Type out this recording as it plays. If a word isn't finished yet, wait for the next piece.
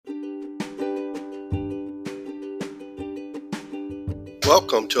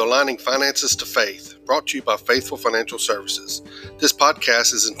Welcome to Aligning Finances to Faith, brought to you by Faithful Financial Services. This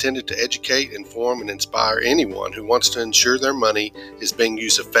podcast is intended to educate, inform, and inspire anyone who wants to ensure their money is being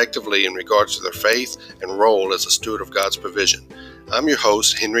used effectively in regards to their faith and role as a steward of God's provision. I'm your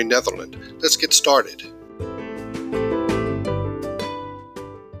host, Henry Netherland. Let's get started.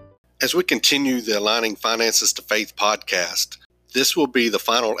 As we continue the Aligning Finances to Faith podcast, this will be the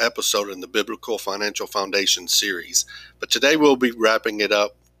final episode in the Biblical Financial Foundation series, but today we'll be wrapping it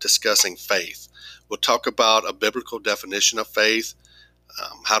up discussing faith. We'll talk about a biblical definition of faith,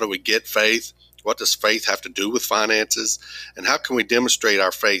 how do we get faith, what does faith have to do with finances, and how can we demonstrate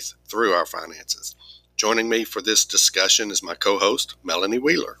our faith through our finances. Joining me for this discussion is my co-host, Melanie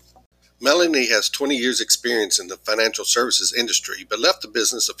Wheeler. Melanie has 20 years experience in the financial services industry, but left the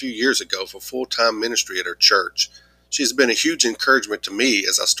business a few years ago for full-time ministry at her church. She has been a huge encouragement to me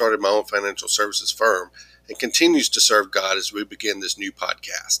as I started my own financial services firm and continues to serve God as we begin this new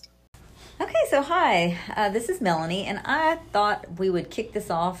podcast. Okay, so hi, this is Melanie, and I thought we would kick this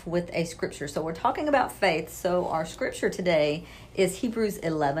off with a scripture. So we're talking about faith, so our scripture today is Hebrews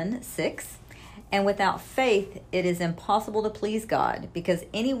 11:6. And without faith, it is impossible to please God, because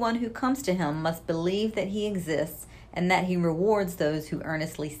anyone who comes to him must believe that he exists and that he rewards those who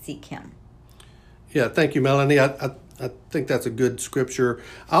earnestly seek him. Yeah, thank you, Melanie. I think that's a good scripture.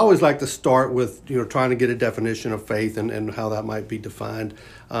 I always like to start with, trying to get a definition of faith and how that might be defined.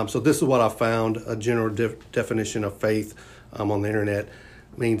 So this is what I found, a general definition of faith on the internet.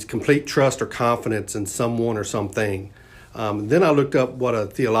 It means complete trust or confidence in someone or something. Then I looked up what a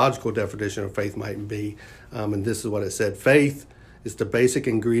theological definition of faith might be, and this is what it said. Faith is the basic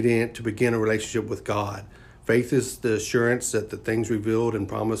ingredient to begin a relationship with God. Faith is the assurance that the things revealed and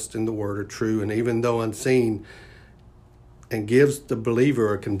promised in the Word are true, and even though unseen, and gives the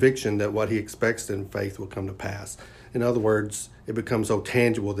believer a conviction that what he expects in faith will come to pass. In other words, it becomes so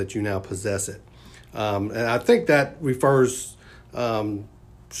tangible that you now possess it. And I think that refers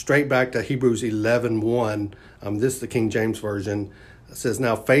straight back to Hebrews 11:1. This is the King James Version. It says,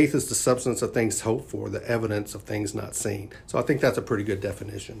 "Now faith is the substance of things hoped for, the evidence of things not seen." So I think that's a pretty good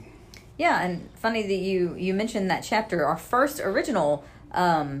definition. Yeah, and funny that you mentioned that chapter. Our first original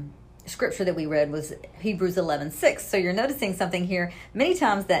scripture that we read was Hebrews 11:6. So you're noticing something here. Many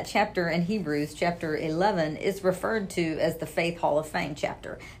times that chapter in Hebrews, chapter 11, is referred to as the Faith Hall of Fame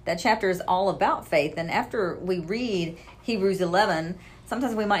chapter. That chapter is all about faith. And after we read Hebrews 11,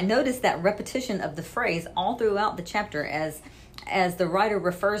 sometimes we might notice that repetition of the phrase all throughout the chapter as the writer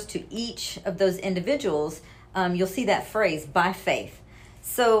refers to each of those individuals. You'll see that phrase, by faith.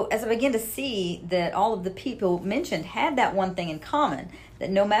 So as I begin to see that all of the people mentioned had that one thing in common,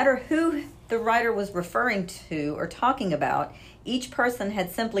 that no matter who the writer was referring to or talking about, each person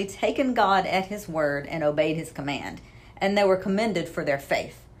had simply taken God at his word and obeyed his command. And they were commended for their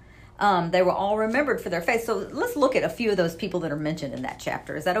faith. They were all remembered for their faith. So let's look at a few of those people that are mentioned in that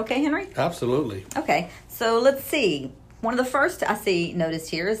chapter. Is that okay, Henry? Absolutely. Okay, so let's see. One of the first I see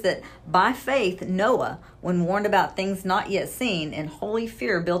noticed here is that by faith, Noah, when warned about things not yet seen, in holy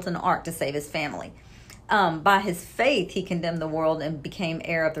fear built an ark to save his family. By his faith, he condemned the world and became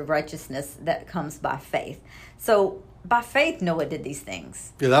heir of the righteousness that comes by faith. So by faith, Noah did these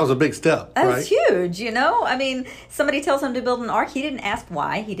things. Yeah, that was a big step, That right? was huge, I mean, somebody tells him to build an ark. He didn't ask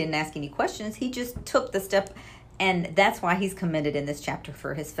why. He didn't ask any questions. He just took the step, and that's why he's commended in this chapter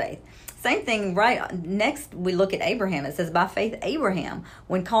for his faith. Same thing, right? Next, we look at Abraham. It says, by faith, Abraham,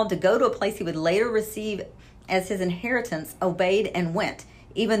 when called to go to a place he would later receive as his inheritance, obeyed and went,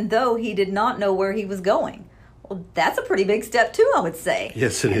 even though he did not know where he was going. Well, that's a pretty big step too, I would say.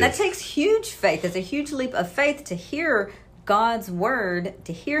 Yes, it is. And that takes huge faith. It's a huge leap of faith to hear God's word,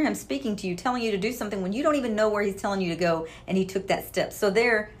 to hear him speaking to you, telling you to do something when you don't even know where he's telling you to go, and he took that step. So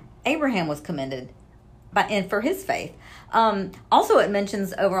there, Abraham was commended and for his faith. Also, it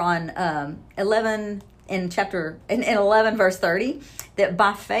mentions over on 11 in 11 verse 30 that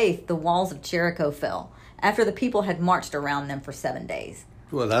by faith the walls of Jericho fell after the people had marched around them for 7 days.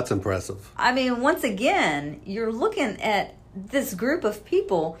 Well, that's impressive. I mean, once again, you're looking at this group of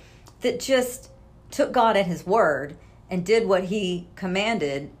people that just took God at his word and did what he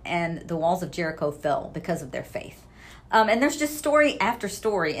commanded, and the walls of Jericho fell because of their faith. And there's just story after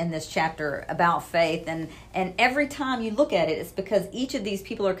story in this chapter about faith. And every time you look at it, it's because each of these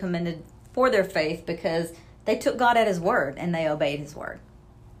people are commended for their faith because they took God at his word and they obeyed his word.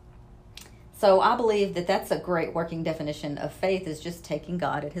 So I believe that that's a great working definition of faith, is just taking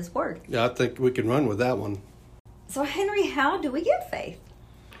God at his word. Yeah, I think we can run with that one. So Henry, how do we get faith?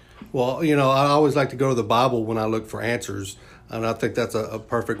 Well, I always like to go to the Bible when I look for answers, and I think that's a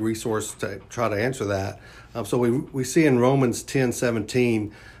perfect resource to try to answer that. So we see in Romans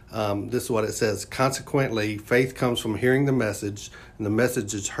 10:17, this is what it says: consequently, faith comes from hearing the message, and the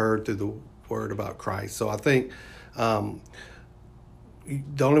message is heard through the word about Christ. So I think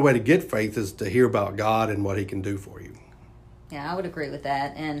the only way to get faith is to hear about God and what he can do for you. Yeah, I would agree with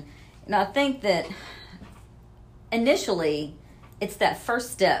that. And I think that initially it's that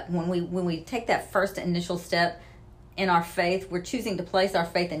first step. When we take that first initial step in our faith, we're choosing to place our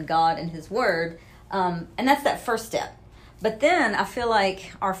faith in God and his word. And that's that first step. But then I feel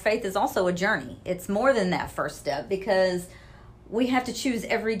like our faith is also a journey. It's more than that first step, because we have to choose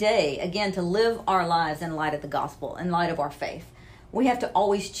every day, again, to live our lives in light of the gospel, in light of our faith. We have to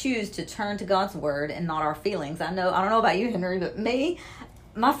always choose to turn to God's word and not our feelings. I don't know about you, Henry, but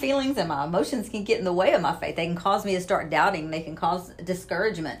my feelings and my emotions can get in the way of my faith. They can cause me to start doubting. They can cause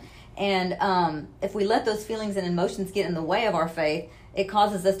discouragement. And if we let those feelings and emotions get in the way of our faith, it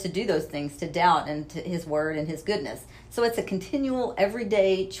causes us to do those things, to doubt and to his word and his goodness. So it's a continual,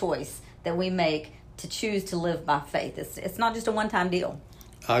 everyday choice that we make to choose to live by faith. It's not just a one-time deal.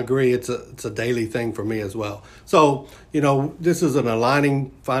 I agree. It's a daily thing for me as well. So, this is an Aligning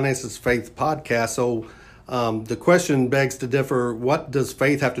Finances Faith podcast. So the question begs to differ: what does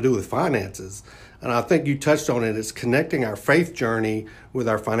faith have to do with finances? And I think you touched on it. It's connecting our faith journey with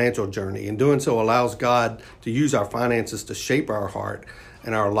our financial journey. And doing so allows God to use our finances to shape our heart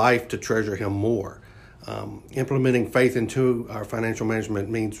and our life to treasure him more. Implementing faith into our financial management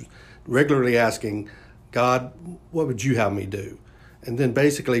means regularly asking, God, what would you have me do? And then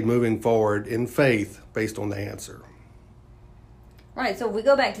basically moving forward in faith based on the answer. Right. So if we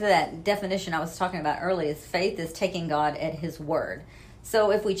go back to that definition I was talking about earlier, faith is taking God at his word.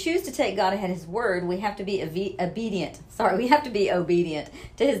 So if we choose to take God at his word, we have to be obedient. We have to be obedient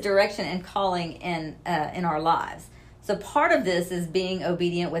to his direction and calling in our lives. So part of this is being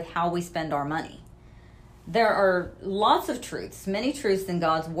obedient with how we spend our money. There are lots of truths, many truths in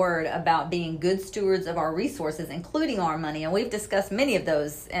God's word about being good stewards of our resources, including our money. And we've discussed many of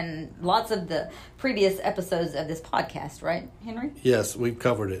those in lots of the previous episodes of this podcast, right, Henry? Yes, we've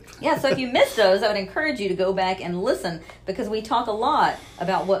covered it. Yeah, so if you missed those, I would encourage you to go back and listen, because we talk a lot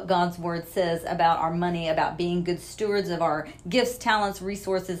about what God's word says about our money, about being good stewards of our gifts, talents,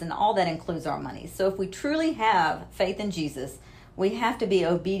 resources, and all that includes our money. So if we truly have faith in Jesus, we have to be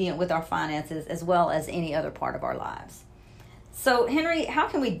obedient with our finances as well as any other part of our lives. So, Henry, how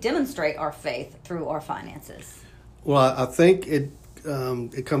can we demonstrate our faith through our finances? Well, I think it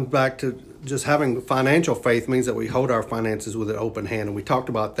comes back to just having financial faith means that we hold our finances with an open hand. And we talked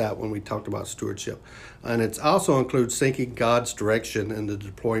about that when we talked about stewardship. And it also includes seeking God's direction in the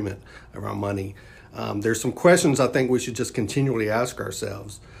deployment of our money. There's some questions I think we should just continually ask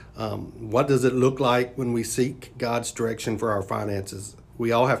ourselves. What does it look like when we seek God's direction for our finances?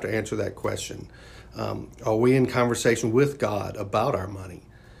 We all have to answer that question. Are we in conversation with God about our money?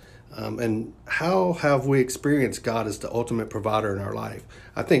 And how have we experienced God as the ultimate provider in our life?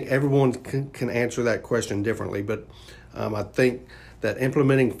 I think everyone can answer that question differently, but I think that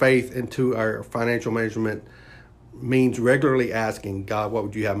implementing faith into our financial management means regularly asking God, what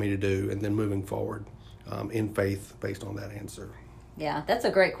would you have me to do? And then moving forward in faith based on that answer. Yeah, that's a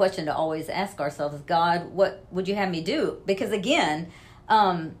great question to always ask ourselves. God, what would you have me do? Because again,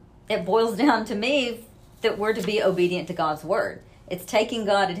 it boils down to me that we're to be obedient to God's word. It's taking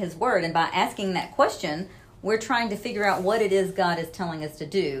God at his word. And by asking that question, we're trying to figure out what it is God is telling us to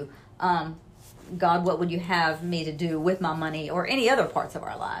do. God, what would you have me to do with my money or any other parts of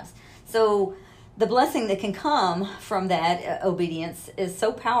our lives? So the blessing that can come from that obedience is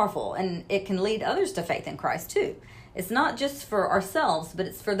so powerful, and it can lead others to faith in Christ too. It's not just for ourselves, but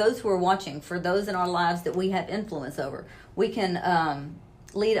it's for those who are watching, for those in our lives that we have influence over. We can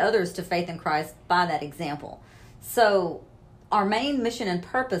lead others to faith in Christ by that example. So our main mission and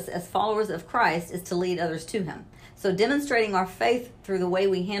purpose as followers of Christ is to lead others to him. So demonstrating our faith through the way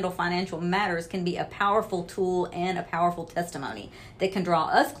we handle financial matters can be a powerful tool and a powerful testimony that can draw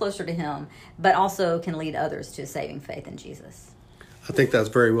us closer to him, but also can lead others to saving faith in Jesus. I think that's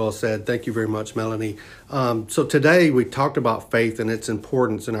very well said. Thank you very much, Melanie. So today we talked about faith and its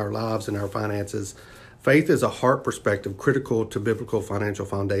importance in our lives and our finances. Faith is a heart perspective critical to biblical financial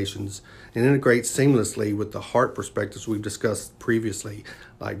foundations and integrates seamlessly with the heart perspectives we've discussed previously,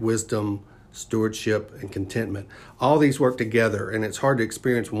 like wisdom, stewardship, and contentment. All these work together, and it's hard to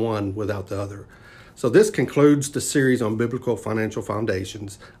experience one without the other. So this concludes the series on biblical financial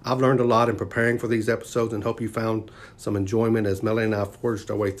foundations. I've learned a lot in preparing for these episodes and hope you found some enjoyment as Melanie and I forged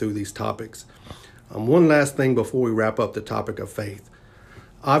our way through these topics. One last thing before we wrap up the topic of faith.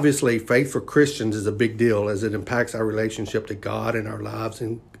 Obviously, faith for Christians is a big deal as it impacts our relationship to God and our lives,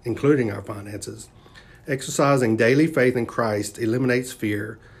 including our finances. Exercising daily faith in Christ eliminates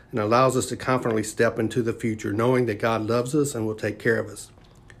fear and allows us to confidently step into the future, knowing that God loves us and will take care of us.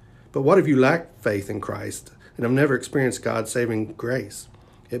 But what if you lack faith in Christ and have never experienced God's saving grace?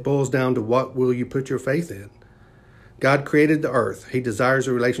 It boils down to, what will you put your faith in? God created the earth. He desires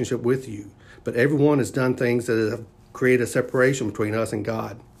a relationship with you, but everyone has done things that have created a separation between us and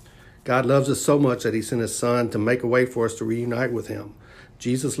God. God loves us so much that he sent his son to make a way for us to reunite with him.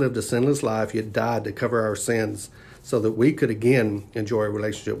 Jesus lived a sinless life, yet died to cover our sins so that we could again enjoy a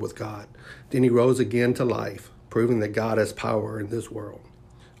relationship with God. Then he rose again to life, proving that God has power in this world,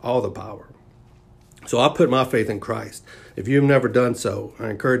 all the power. So I put my faith in Christ. If you have never done so, I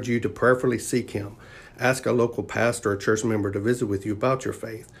encourage you to prayerfully seek him. Ask a local pastor or church member to visit with you about your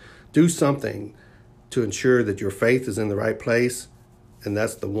faith. Do something to ensure that your faith is in the right place, and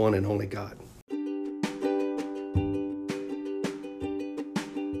that's the one and only God.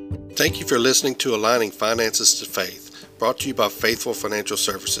 Thank you for listening to Aligning Finances to Faith, brought to you by Faithful Financial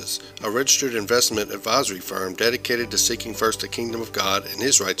Services, a registered investment advisory firm dedicated to seeking first the kingdom of God and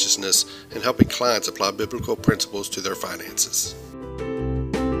his righteousness and helping clients apply biblical principles to their finances.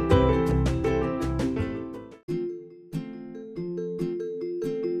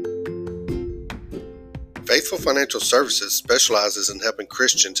 Faithful Financial Services specializes in helping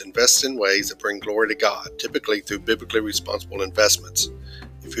Christians invest in ways that bring glory to God, typically through biblically responsible investments.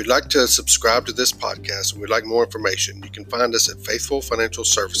 If you'd like to subscribe to this podcast and would like more information, you can find us at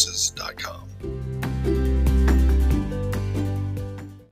faithfulfinancialservices.com.